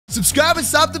Subscribe and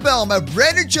stop the bell on my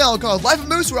brand new channel called Life of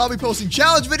Moose, where I'll be posting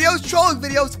challenge videos, trolling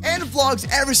videos, and vlogs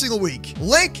every single week.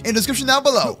 Link in the description down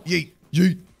below. Yeet,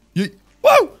 yeet, yeet.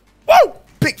 Woo! Woo!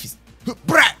 Big fist.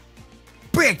 Brat!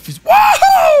 Big fist.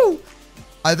 Woohoo!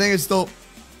 I think it's still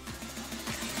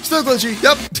glitchy.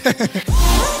 Yep.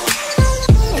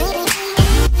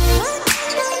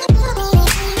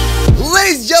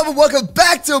 Ladies and gentlemen, welcome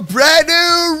back to a brand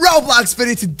new Roblox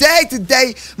video.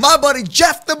 Today, my buddy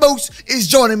Jeff the Moose is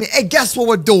joining me. And guess what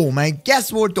we're doing, man?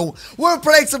 Guess what we're doing? We're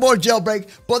playing some more Jailbreak,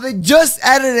 but they just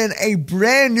added in a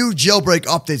brand new Jailbreak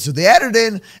update. So they added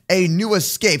in a new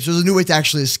escape. So there's a new way to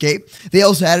actually escape. They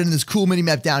also added in this cool mini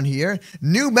map down here,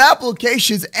 new map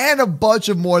locations, and a bunch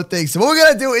of more things. So what we're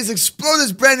gonna do is explore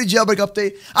this brand new Jailbreak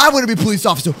update. I'm gonna be police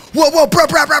officer. Whoa, bro,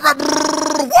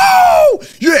 whoa!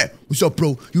 Yeah! What's up,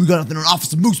 bro? You got nothing on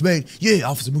Officer Moose, man. Yeah,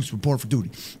 Officer Moose reporting for duty.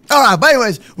 Alright, but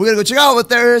anyways, we're gonna go check out what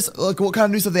there is, look what kind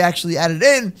of new stuff they actually added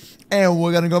in, and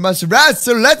we're gonna go mess around,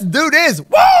 so let's do this!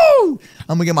 Woo!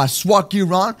 I'm gonna get my SWAT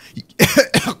gear on.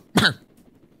 I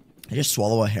just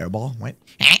swallow a hairball. Wait.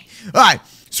 Alright,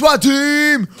 SWAT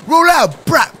team! Roll out!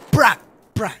 Brat!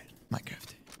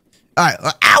 Minecraft. Alright,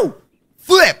 ow!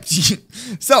 Flipped!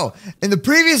 So, in the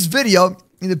previous video,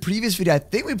 I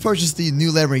think we purchased the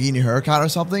new Lamborghini Huracan or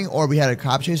something, or we had a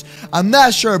cop chase. I'm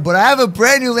not sure, but I have a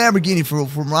brand new Lamborghini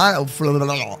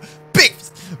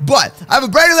But I have a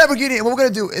brand new Lamborghini, and what we're gonna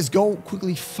do is go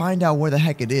quickly find out where the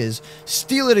heck it is,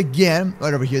 steal it again,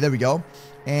 right over here. There we go,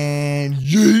 and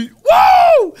yeet!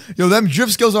 Woo! Yo, them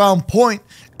drift skills are on point.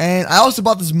 And I also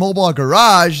bought this mobile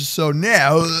garage, so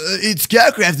now it's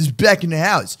SkyScraper is back in the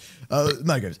house.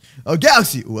 Minecraft.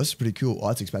 Galaxy. Oh, that's pretty cool. Oh,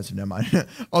 that's expensive. Never mind.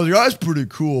 Oh, the guy's pretty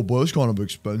cool, but it's kind of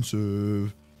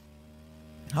expensive.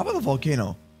 How about the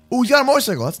volcano? Oh, he's got a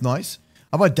motorcycle. That's nice.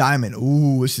 How about diamond?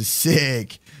 Ooh, this is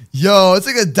sick. Yo, it's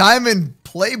like a diamond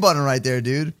play button right there,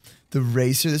 dude. The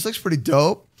racer. This looks pretty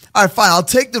dope. All right, fine. I'll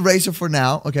take the racer for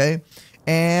now. Okay.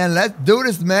 And let's do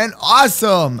this, man.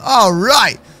 Awesome. All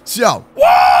right. So,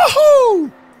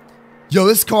 woohoo! Yo,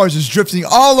 this car is just drifting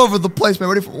all over the place, man.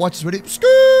 Ready for watch this? Ready?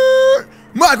 Skirt!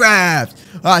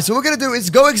 MooseCraft! Alright, so what we're gonna do is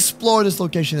go explore this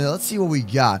location and let's see what we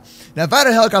got. Now, if I had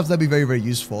a helicopter, that'd be very, very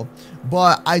useful.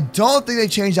 But I don't think they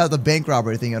changed out the bank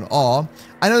robbery thing at all.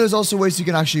 I know there's also ways you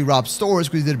can actually rob stores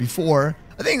because we did it before.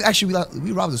 I think actually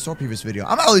we robbed the store previous video.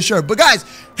 I'm not really sure. But guys,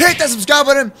 hit that subscribe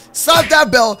button, slap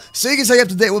that bell so you can stay up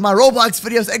to date with my Roblox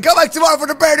videos. And come back tomorrow for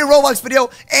the brand new Roblox video.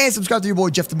 And subscribe to your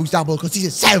boy Jeff the Moose down below because he's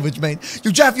a savage, man.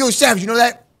 Yo, Jeff, you're a savage. You know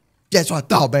that? Yeah, that's what I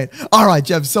thought, man. All right,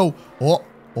 Jeff. So,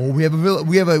 we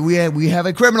have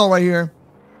a criminal right here,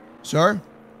 sir.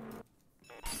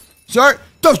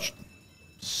 Don't.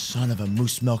 Son of a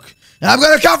moose milk. I'm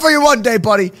gonna come for you one day,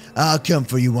 buddy. I'll come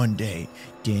for you one day.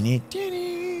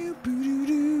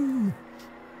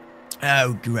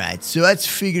 Oh, great. So let's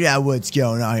figure out what's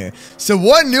going on here. So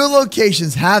what new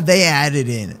locations have they added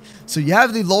in? So you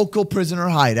have the local prisoner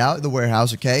hideout, the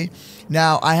warehouse, okay?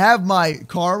 Now, I have my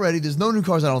car ready. There's no new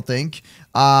cars, I don't think.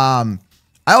 I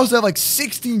also have like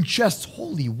 16 chests.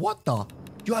 Holy, what the?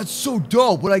 Yo, that's so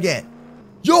dope. What'd I get?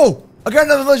 Yo, I got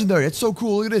another legendary. It's so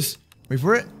cool. Look at this. Wait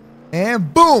for it.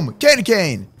 And boom, candy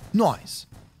cane. Nice.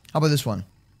 How about this one?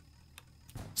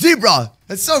 Zebra.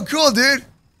 That's so cool, dude.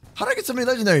 How did I get so many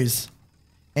legendaries?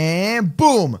 And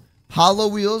boom, Halo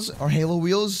wheels.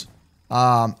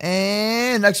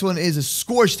 And next one is a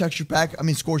Scorch texture pack. I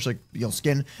mean, Scorch, like, you know,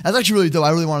 skin. That's actually really dope. I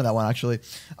really wanted that one, actually.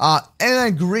 And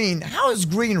then green. How is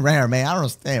green rare, man? I don't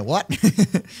understand. What?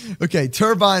 Okay,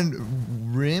 turbine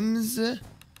rims. Rainbow.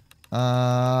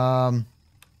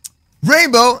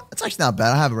 That's actually not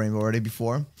bad. I have a rainbow already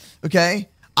before. Okay.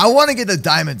 I want to get the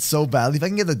diamond so badly. If I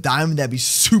can get the diamond, that'd be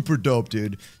super dope,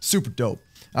 dude. Super dope.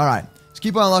 All right. Let's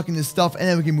keep on unlocking this stuff, and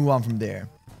then we can move on from there.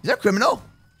 Is that a criminal?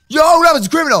 Yo, that was a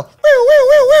criminal.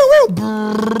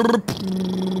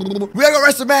 We gotta go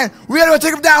arrest him, man. We gotta go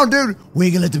take him down, dude. We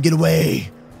ain't gonna let them get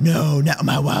away. No, not on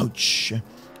my watch.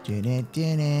 Where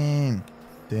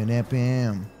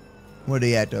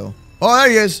they at, though? Oh, there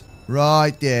he is.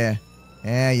 Right there.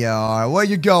 There you are. Where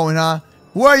you going, huh?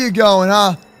 Where you going,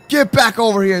 huh? Get back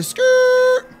over here.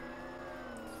 Skirt.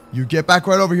 You get back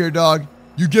right over here, dog.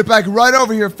 You get back right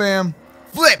over here, fam.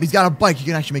 Flip. He's got a bike. You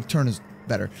can actually make turns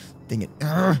better. Dang it. Come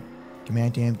on.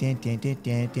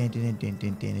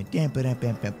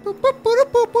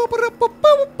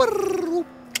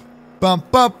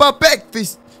 Back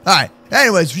fist. Alright.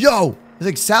 Anyways, yo.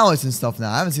 There's like salads and stuff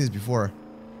now. I haven't seen this before.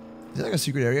 Is there like a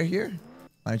secret area here?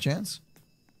 By chance?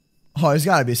 Oh, there's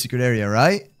gotta be a secret area,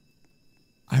 right?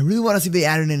 I really want to see if they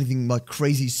added anything like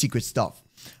crazy secret stuff.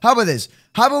 How about this?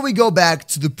 How about we go back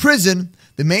to the prison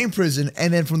the main prison,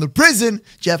 and then from the prison,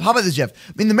 Jeff, how about this, Jeff?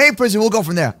 In the main prison, we'll go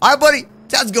from there. All right, buddy?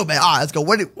 Sounds good, man. All right, let's go.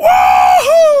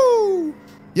 Woohoo!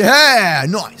 Yeah,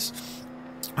 nice.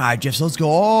 All right, Jeff, so let's go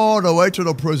all the way to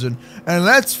the prison, and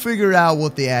let's figure out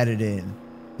what they added in.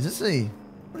 Is this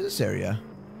what is this area?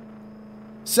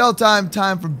 Cell time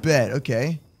for bed.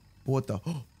 Okay. What the?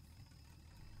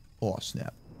 Oh,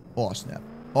 snap. Oh, snap.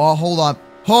 Oh, hold on.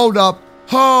 Hold up.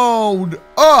 Hold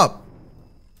up.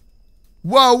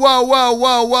 Whoa, whoa, whoa,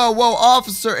 whoa, whoa, whoa.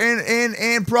 Officer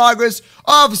in progress.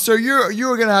 Officer,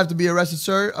 you're gonna have to be arrested,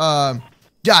 sir.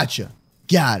 Gotcha.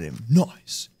 Got him.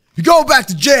 Nice. You're going back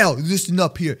to jail. Listen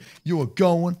up here. You are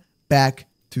going back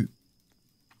to...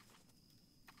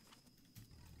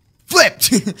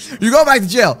 Flipped. You're going back to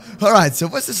jail. All right, so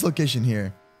what's this location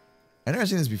here? I've never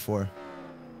seen this before.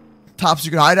 Top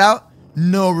secret hideout?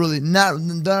 No, really,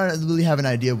 don't really have an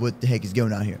idea of what the heck is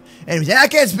going on here. Anyways, I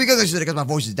can't speak English because my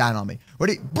voice is down on me.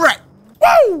 Ready? Break!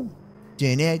 Woo!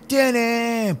 Yeet!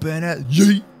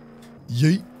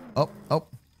 Yeet! Oh.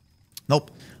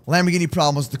 Nope. Lamborghini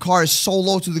problems. The car is so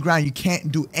low to the ground, you can't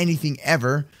do anything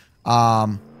ever.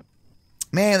 Man,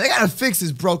 they gotta fix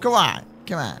this, bro. Come on.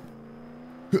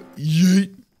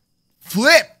 Yeet!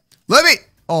 Flip! Let me...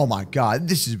 Oh my god,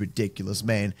 this is ridiculous,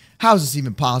 man. How is this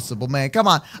even possible, man? Come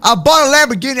on. I bought a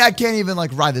Lamborghini. I can't even,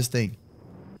 like, ride this thing.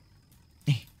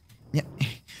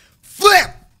 Flip!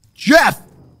 Jeff!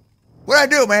 What'd I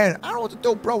do, man? I don't know what to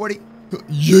do, bro. Ready?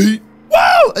 Yeet!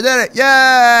 Woo! I did it.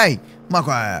 Yay!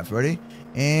 MooseCraft. Ready?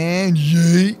 And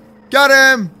yeet! Got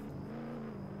him!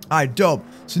 Alright, dope.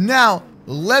 So now,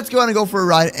 let's go and go for a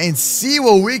ride and see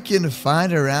what we can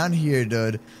find around here,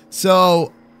 dude.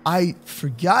 So... I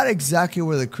forgot exactly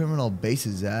where the criminal base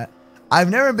is at. I've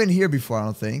never been here before, I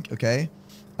don't think. Okay.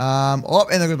 Oh,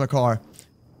 and there goes my car.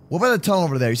 What about the tunnel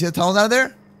over there? You see the tunnel down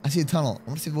there? I see a tunnel. I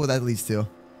want to see what that leads to.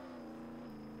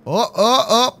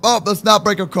 Oh. Let's not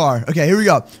break a car. Okay, here we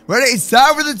go. Ready? It's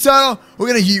time for the tunnel. We're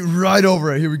going to heat right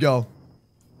over it. Here we go.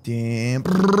 Damn.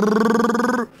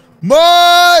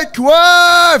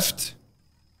 MooseCraft!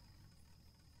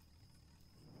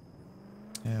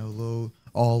 Hello.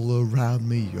 All around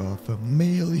me are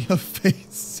familiar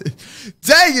faces.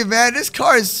 Dang it, man. This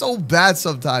car is so bad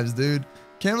sometimes, dude.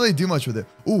 Can't really do much with it.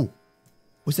 Ooh.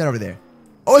 What's that over there?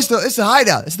 Oh, it's the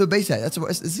hideout. It's the base at. That's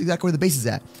exactly where the base is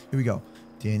at. Here we go.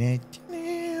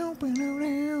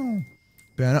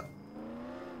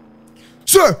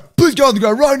 Sir, please get on the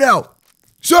ground right now.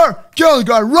 Sir, get on the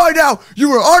ground right now.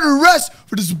 You are under arrest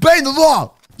for disobeying the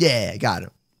law. Yeah, got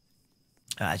him.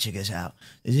 Check this out.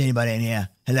 Is anybody in here?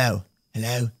 Hello?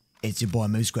 Hello? It's your boy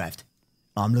MooseCraft.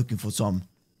 I'm looking for some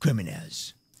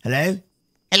criminals. Hello?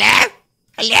 Hello?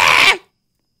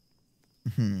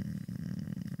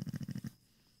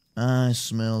 I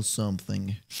smell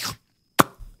something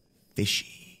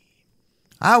fishy.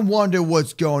 I wonder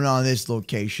what's going on in this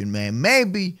location, man.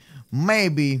 Maybe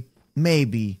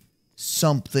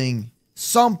something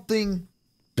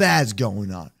bad's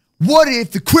going on. What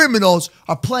if the criminals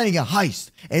are planning a heist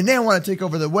and they want to take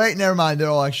over the... Wait, never mind. They're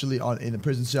all actually in the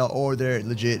prison cell, or they're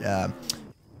legit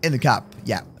in the cop.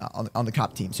 Yeah, on the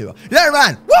cop team too. Never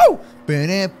mind. Woo!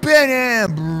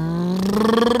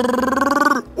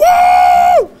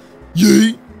 Woo!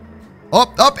 Yeet!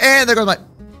 Up, and there goes my...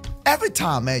 Every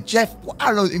time, man, Jeff,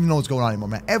 I don't even know what's going on anymore,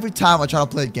 man. Every time I try to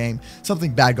play a game,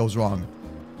 something bad goes wrong.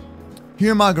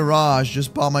 Here in my garage,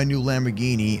 just bought my new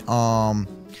Lamborghini.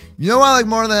 You know what I like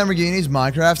more than Lamborghinis?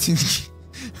 Minecraft.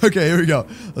 Okay, here we go.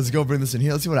 Let's go bring this in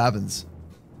here. Let's see what happens.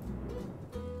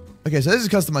 Okay, so this is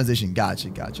customization. Gotcha.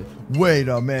 Wait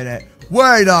a minute.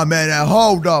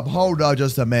 Hold up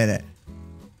just a minute.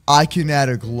 I can add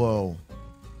a glow.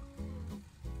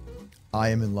 I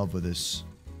am in love with this.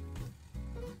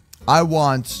 I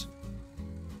want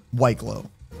white glow.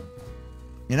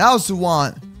 And I also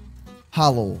want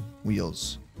hollow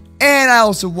wheels. And I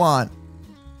also want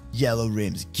yellow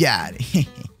rims. Got it.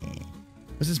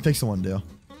 What's this pixel one do?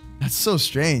 That's so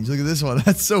strange. Look at this one.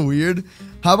 That's so weird.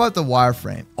 How about the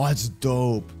wireframe? Oh, that's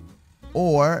dope.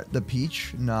 Or the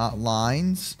peach, not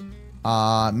lines.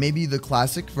 Maybe the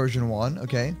classic version 1.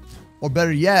 Okay. Or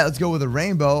better yet, let's go with a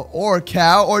rainbow or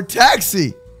cow or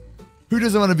taxi. Who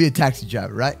doesn't want to be a taxi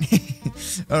driver, right?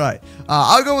 All right.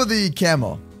 I'll go with the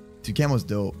camo. Dude, camo's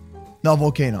dope. No,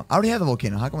 volcano. I already have the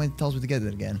volcano. How come it tells me to get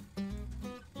it again?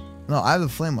 No, I have the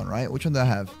flame one, right? Which one do I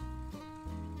have?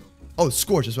 Oh,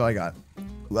 scorch. That's what I got.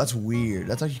 Ooh, that's weird.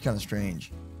 That's actually kind of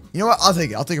strange. You know what? I'll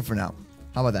take it. I'll take it for now.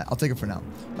 How about that? I'll take it for now.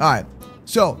 All right.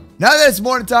 So, now that it's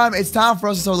morning time, it's time for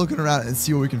us to start looking around and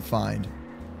see what we can find.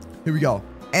 Here we go.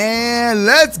 And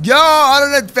let's go on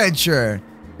an adventure.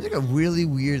 There's like a really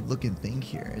weird looking thing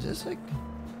here. Is this like...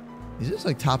 Is this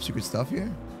like top secret stuff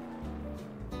here?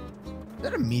 Is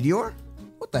that a meteor?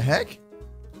 What the heck?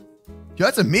 Yo,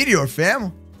 that's a meteor,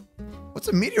 fam. What's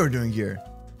a meteor doing here?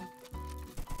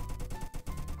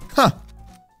 Huh.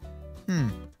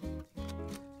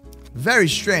 Very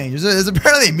strange. There's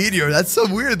apparently a meteor. That's so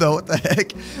weird, though. What the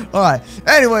heck? All right.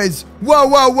 Anyways. Whoa.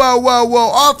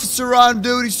 Officer on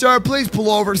duty, sir. Please pull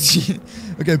over.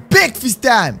 Okay. Big feast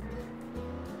time.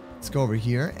 Let's go over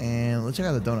here and let's check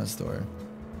out the donut store.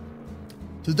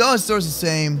 So the donut store is the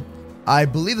same. I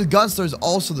believe the gun store is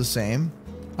also the same.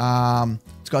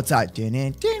 Let's go outside.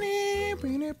 Taking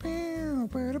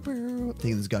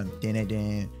this gun.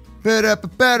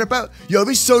 Yo, it'd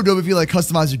be so dope if you like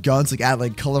customize your guns, like add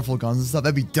like colorful guns and stuff.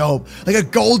 That'd be dope. Like a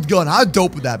gold gun. How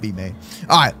dope would that be, man?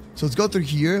 All right, so let's go through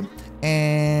here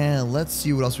and let's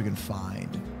see what else we can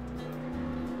find.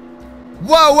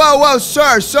 Whoa,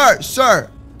 sir,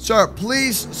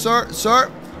 please, sir,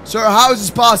 how is this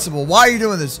possible? Why are you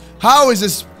doing this? How is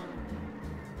this?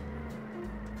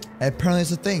 Apparently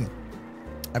it's a thing.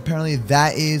 Apparently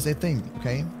that is a thing.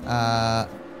 Okay. All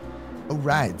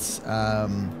right.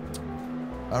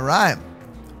 All right.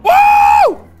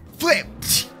 Woo! Flip.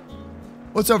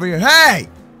 What's over here? Hey,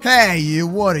 you.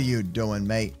 What are you doing,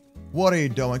 mate? What are you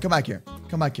doing? Come back here.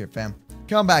 Come back here, fam.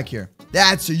 Come back here.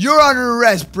 That's it. You're under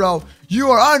arrest, bro. You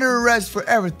are under arrest for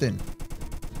everything.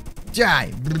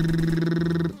 Die.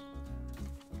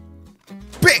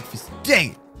 Breakfast.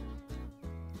 Dang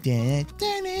it.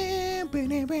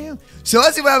 So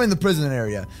let's see what happened in the prison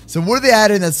area. So what did they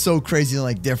add in that's so crazy and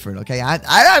like different? Okay, I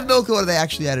have no clue what they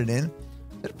actually added in. Is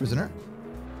that a prisoner?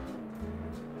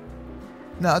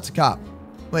 No, it's a cop.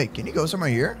 Wait, can you go somewhere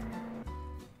here?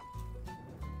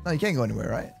 No, you can't go anywhere,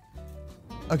 right?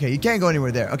 Okay, you can't go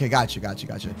anywhere there. Okay, gotcha.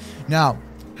 Now,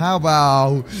 how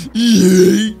about...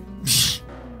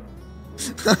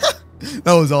 That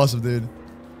was awesome, dude.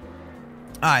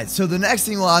 Alright, so the next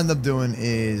thing we'll end up doing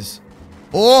is...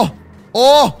 Oh!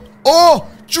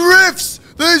 Drifts!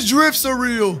 These drifts are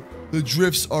real. The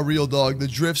drifts are real, dog. The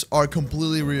drifts are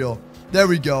completely real. There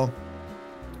we go.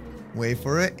 Wait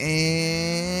for it,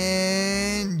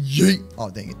 and... Yeet!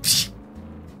 Oh, dang it.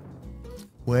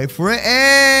 Wait for it,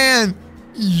 and...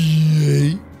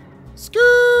 Yeet!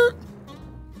 Skirt!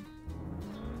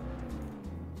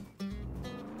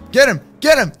 Get him!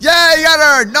 Yeah, you got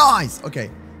her! Nice! Okay,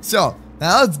 so...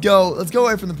 Now let's go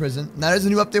away from the prison. Now there's a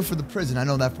new update for the prison. I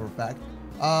know that for a fact.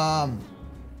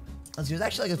 There's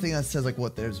actually like a thing that says like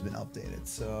what there's been updated.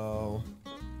 So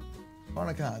I want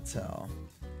to kind of tell.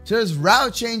 So there's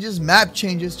route changes, map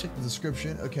changes. Check the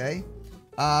description. Okay.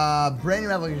 Brand new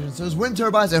applications. So there's wind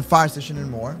turbines and fire station and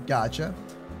more. Gotcha.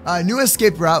 New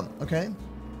escape route. Okay.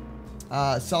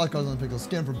 Solid colors on the pickle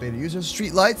skin for beta users.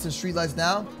 Street lights. There's street lights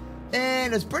now.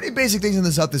 And there's pretty basic things in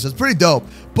this update, so it's pretty dope.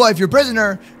 But if you're a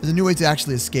prisoner, there's a new way to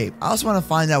actually escape. I also want to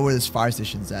find out where this fire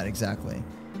station's at exactly.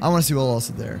 I want to see what else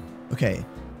is there. Okay,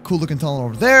 cool looking tunnel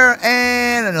over there,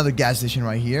 and another gas station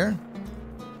right here.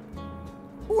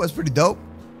 Ooh, that's pretty dope.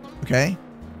 Okay.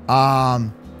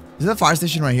 Is that a fire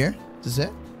station right here? Is this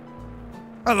it?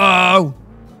 Hello.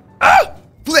 Ah!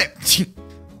 Flip.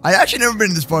 I actually never been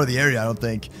in this part of the area, I don't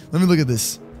think. Let me look at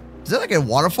this. Is that like a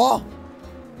waterfall?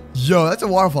 Yo, that's a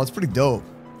waterfall. It's pretty dope.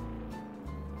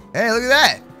 Hey, look at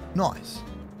that. Nice.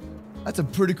 That's a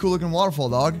pretty cool looking waterfall,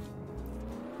 dog.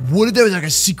 What if there was like a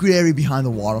secret area behind the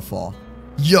waterfall?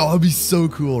 Yo, that'd be so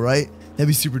cool, right? That'd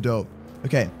be super dope.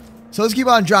 Okay, so let's keep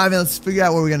on driving. Let's figure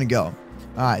out where we're gonna go. All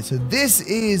right, so this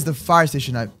is the fire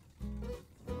station.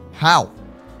 How?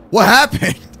 What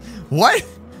happened? What?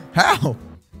 How?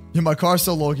 Yeah, my car's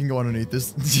so low, I can go underneath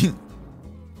this.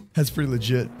 That's pretty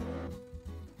legit.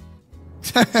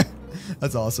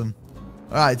 That's awesome.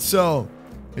 Alright, so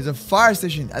there's a fire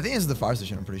station. I think this is the fire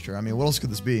station, I'm pretty sure. I mean, what else could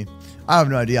this be? I have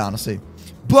no idea, honestly.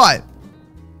 But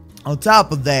on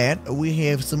top of that, we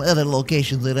have some other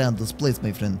locations around this place,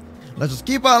 my friend. Let's just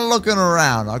keep on looking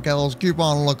around. Okay, let's keep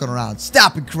on looking around.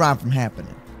 Stopping crime from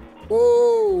happening.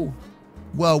 Woo!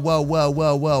 Whoa.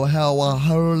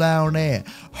 Hold down there.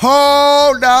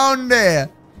 Hold down there.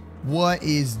 What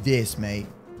is this, mate?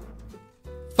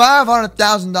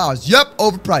 $500,000. Yep,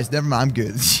 overpriced. Never mind, I'm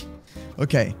good.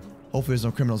 Okay, hopefully there's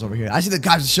no criminals over here. I see the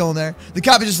cops just chilling there. The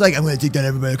cop is just like, I'm gonna take down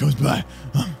everybody that comes by.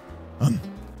 I'm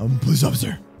a police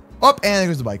officer. Up, and there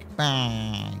goes the bike.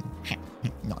 Bang.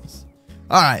 Nice.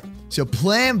 All right, so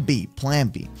plan B.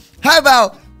 How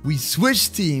about we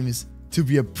switch teams to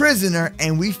be a prisoner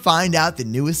and we find out the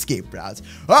new escape routes?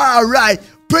 All right,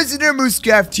 prisoner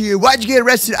MooseCraft here. Why'd you get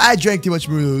arrested? I drank too much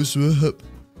moose.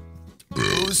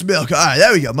 Milk. All right,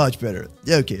 there we go. Much better.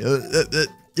 Okay.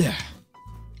 Yeah.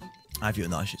 I feel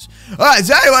nauseous. Alright,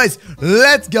 so anyways,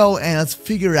 let's go and let's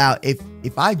figure out if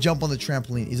I jump on the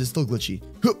trampoline, is it still glitchy?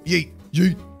 Yeet,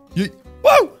 yeet, yeet.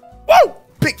 Whoa! Whoa!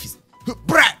 Big fist.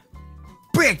 Brat!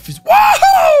 Big fist.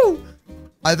 Whoa!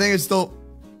 I think it's still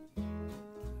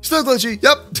glitchy.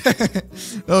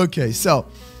 Yep. Okay, so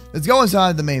let's go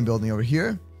inside the main building over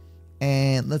here.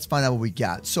 And let's find out what we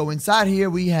got. So inside here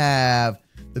we have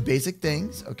the basic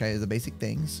things. Okay, the basic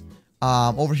things.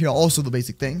 Over here also the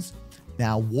basic things.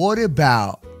 Now, what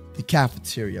about the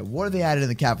cafeteria? What are they added in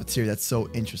the cafeteria that's so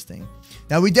interesting?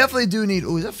 Now, we definitely do need...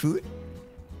 Oh, is that food?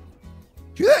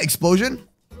 Did you hear that explosion?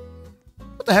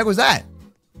 What the heck was that?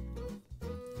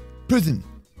 Prison.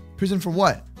 Prison for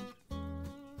what?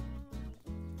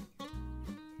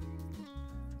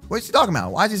 What's he talking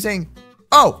about? Why is he saying...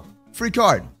 Oh, free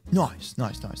card. Nice,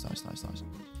 nice, nice, nice, nice, nice.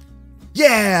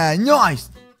 Yeah,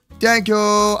 nice. Thank you.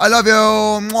 I love you.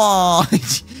 Mwah.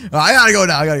 I gotta go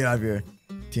now. I gotta get out of here.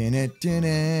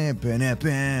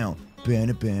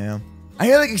 I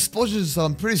hear like explosions, so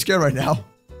I'm pretty scared right now.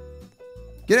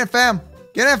 Get in, fam.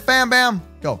 Get in, fam, bam.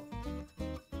 Go.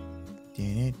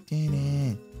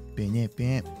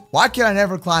 Why can't I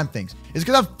never climb things? It's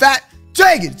because I'm fat.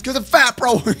 Dang it. It's because I'm fat,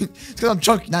 bro. It's because I'm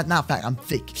chunky. Not fat. I'm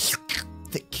thick.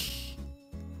 Thick.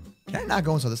 Can I not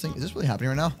go inside this thing? Is this really happening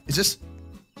right now? Is this...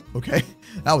 Okay.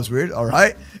 That was weird. All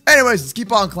right. Anyways, let's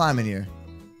keep on climbing here.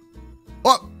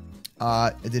 Oh!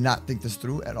 I did not think this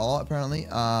through at all, apparently.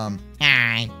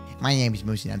 Hi. My name is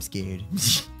Moose and I'm scared.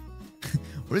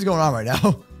 What is going on right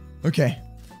now? Okay.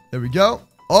 There we go.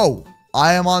 Oh!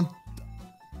 I am on...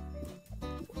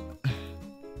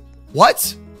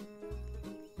 What?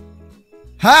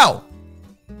 How?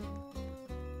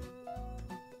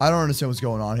 I don't understand what's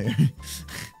going on here.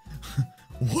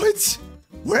 What?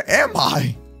 Where am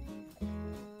I?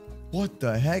 What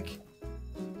the heck?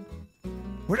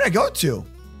 Where did I go to?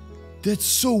 That's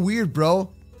so weird, bro.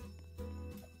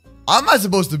 I'm not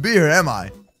supposed to be here, am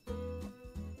I?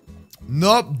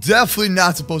 Nope, definitely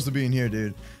not supposed to be in here,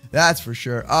 dude. That's for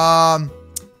sure.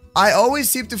 I always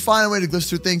seem to find a way to glitch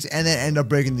through things and then end up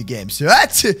breaking the game. So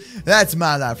that's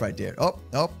my life right there. Oh,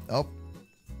 oh, oh.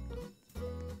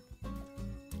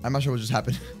 I'm not sure what just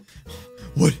happened.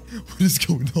 What is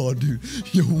going on, dude?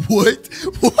 Yo, what?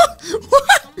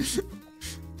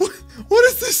 What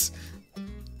is this?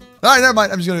 Alright, never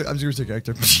mind. I'm just gonna take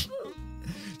character. This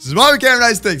is why we can't have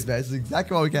nice things, man. This is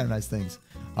exactly why we can't have nice things.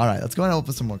 Alright, let's go and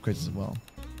open some more crates as well.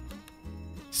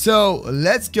 So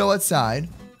let's go outside.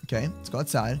 Okay, let's go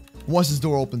outside. Once this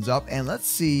door opens up, and let's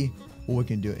see what we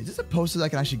can do. Is this a poster that I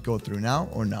can actually go through now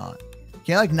or not?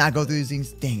 Can I like not go through these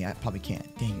things? Dang it, I probably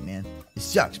can't. Dang it, man. It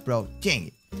sucks, bro. Dang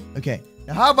it. Okay,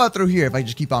 now how about through here if I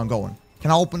just keep on going?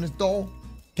 Can I open this door?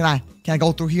 Can I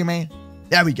go through here, man?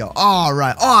 There we go. All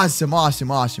right. Awesome, awesome,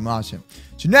 awesome, awesome.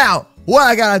 So now, what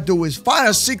I gotta do is find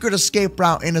a secret escape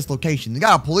route in this location. You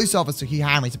got a police officer. He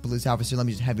hired me as a police officer. Let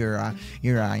me just have your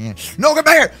No, get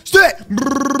back here. Stay.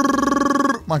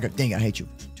 My God, dang it, I hate you.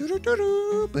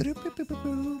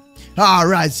 All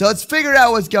right, so let's figure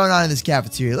out what's going on in this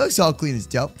cafeteria. It looks all clean as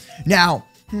dope. Now,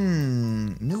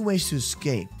 new ways to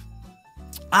escape.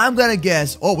 I'm gonna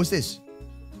guess. Oh, what's this?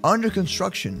 Under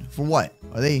construction for what?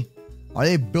 Are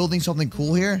they building something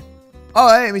cool here? Oh,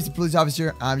 hey, Mr. Police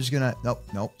Officer. I'm just gonna...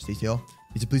 Nope, stay still.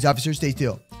 Mr. Police Officer, stay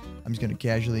still. I'm just gonna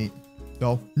casually...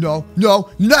 No. You're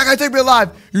not gonna take me alive.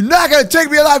 You're not gonna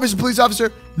take me alive, Mr. Police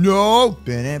Officer. No.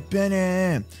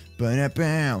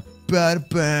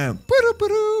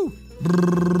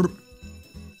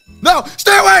 No,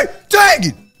 stay away. Dang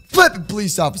it. Flipping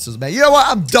police officers, man. You know what?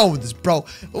 I'm done with this, bro.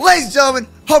 Ladies and gentlemen,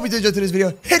 hope you did enjoy today's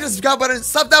video. Hit the subscribe button,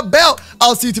 slap that bell.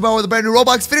 I'll see you tomorrow with a brand new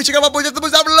Roblox. Finish checking out my boys at the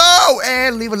Moose down below.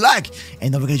 And leave a like.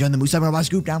 And don't forget to join the MooseCraft Roblox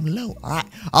group down below. Alright.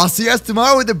 I'll see you guys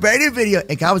tomorrow with a brand new video.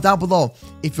 And comment down below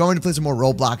if you want me to play some more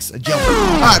Roblox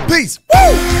Jailbreak. Alright, peace.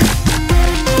 Woo!